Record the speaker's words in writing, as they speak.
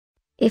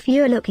If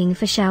you're looking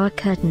for shower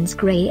curtains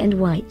gray and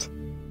white,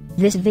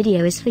 this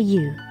video is for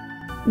you.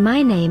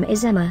 My name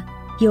is Emma,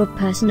 your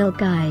personal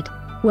guide.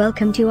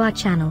 Welcome to our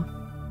channel.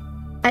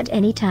 At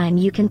any time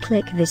you can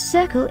click this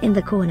circle in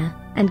the corner,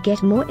 and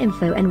get more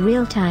info and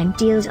real-time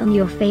deals on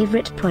your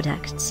favorite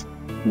products.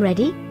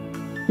 Ready?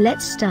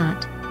 Let's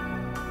start.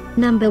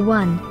 Number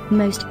 1,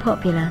 Most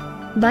Popular,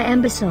 by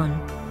Ambesonne.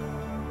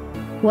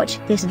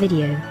 Watch this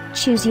video,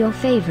 choose your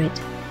favorite.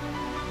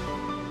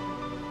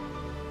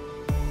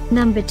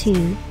 Number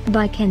 2,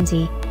 by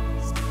Kensie.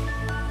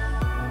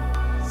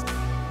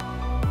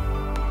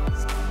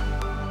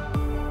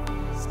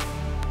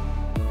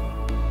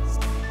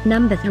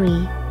 Number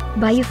 3,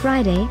 by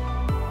Ufriday.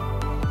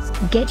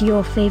 Get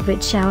your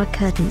favorite shower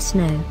curtains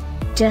now.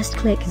 Just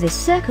click this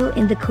circle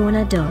in the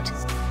corner dot.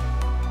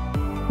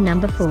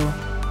 Number 4,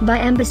 by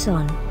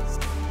Ambesonne.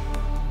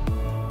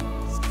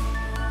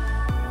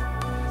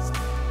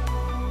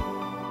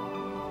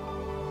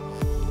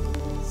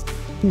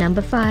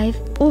 Number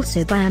 5,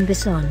 also by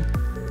Ambesonne.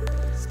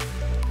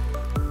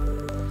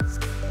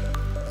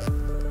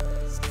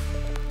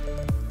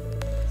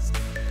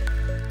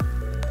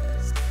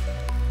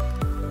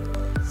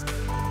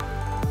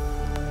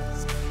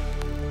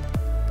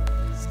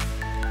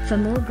 For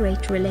more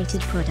great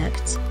related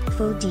products,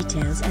 full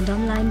details and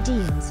online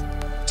deals,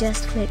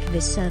 just click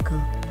this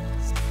circle.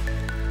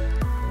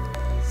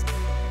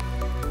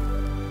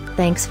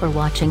 Thanks for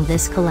watching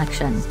this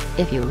collection.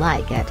 If you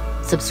like it,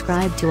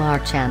 subscribe to our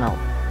channel.